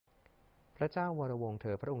ระเจ้าวรวงศ์เธ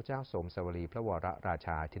อพระองค์เจ้าสมสวลีพระวรราช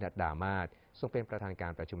าธินดามาตทรงเป็นประธานกา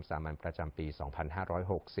รประชุมสามัญประจำปี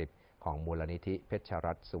 2560 ของมูลนิธิเพชร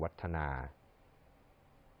รัตน์สุวัฒนา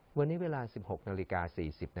วันนี้เวลา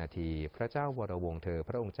 16:40 นาทีพระเจ้าวรวงศ์เธอ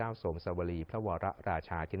พระองค์เจ้าสมสวลีพระวรรา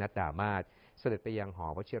ชาธินดามาตเสด็จไปยังหอ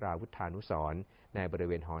วชิราวุธานุสรณ์ในบริเ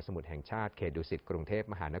วณหอสมุดแห่งชาติเขตดุสิตกรุงเทพ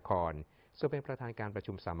มหานครทรงเป็นประธานการประ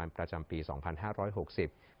ชุมสามัญประจำปี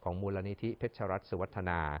 2560 ของมูลนิธิเพชรรัตน์สุวัฒ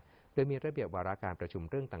นาโดยมีระเบียบวาระการประชุม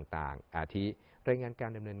เรื่องต่างๆอาทิรายงานกา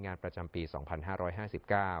รดำเนินงานประจำปี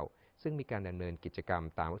 2559 ซึ่งมีการดำเนินกิจกรรม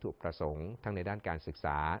ตามวัตถุประสงค์ทั้งในด้านการศึกษ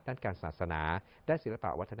าด้านการศาสนาด้านศิลป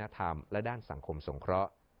วัฒนธรรมและด้านสังคมสงเคราะ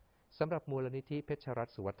ห์สำหรับมูลนิธิเพชรรัต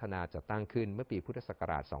น์สุวัฒนาจัดตั้งขึ้นเมื่อปีพุทธศัก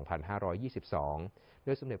ราช 2522 โด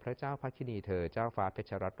ยสมเด็จพระเจ้าพัชนีเธอเจ้าฟ้าเพ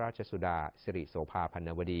ชรรัตนราชสุดาสิริโสภาพันน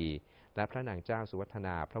วดีและพระนางเจ้าสุวัฒน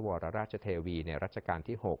าพระวรราชเทวีในรัชกาล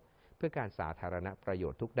ที่ 6 เพื่อการสาธารณประโย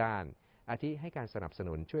ชน์ทุกด้านอาทิให้การสนับส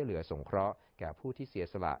นุนช่วยเหลือสงเคราะห์แก่ผู้ที่เสีย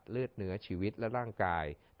สละเลือดเนื้อชีวิตและร่างกาย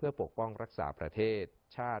เพื่อปกป้องรักษาประเทศ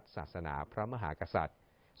ชาติศาสนาพระมหากษัตริย์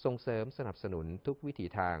ส่งเสริมสนับสนุนทุกวิถี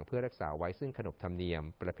ทางเพื่อรักษาไว้ซึ่งขนบธรรมเนียม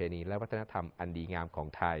ประเพณีและวัฒนธรรมอันดีงามของ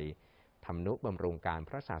ไทยทำนุบำรุงการ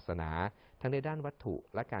พระศาสนาทั้งในด้านวัตถุ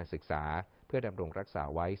และการศึกษาเพื่อดำรงรักษา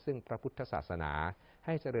ไว้ซึ่งพระพุทธศาสนาใ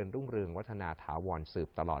ห้เจริญรุ่งเรืองวัฒนาถาวรสืบ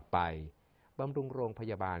ตลอดไปบำรุงโรงพ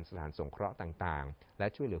ยาบาลสถานสงเคราะห์ต่างๆและ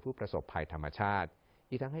ช่วยเหลือผู้ประสบภัยธรรมชาติ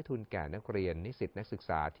อีกทั้งให้ทุนแก่นักเรียนนิสิตนักศึก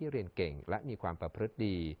ษาที่เรียนเก่งและมีความประพฤติ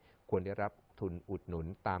ดีควรได้รับทุนอุดหนุน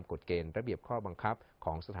ตามกฎเกณฑ์ระเบียบข้อบังคับข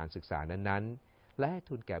องสถานศึกษานั้นๆและให้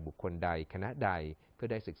ทุนแก่บุคคลใดคณะใดเพื่อ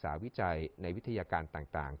ได้ศึกษาวิจัยในวิทยาการ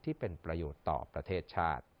ต่างๆที่เป็นประโยชน์ต่อประเทศช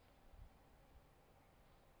าติ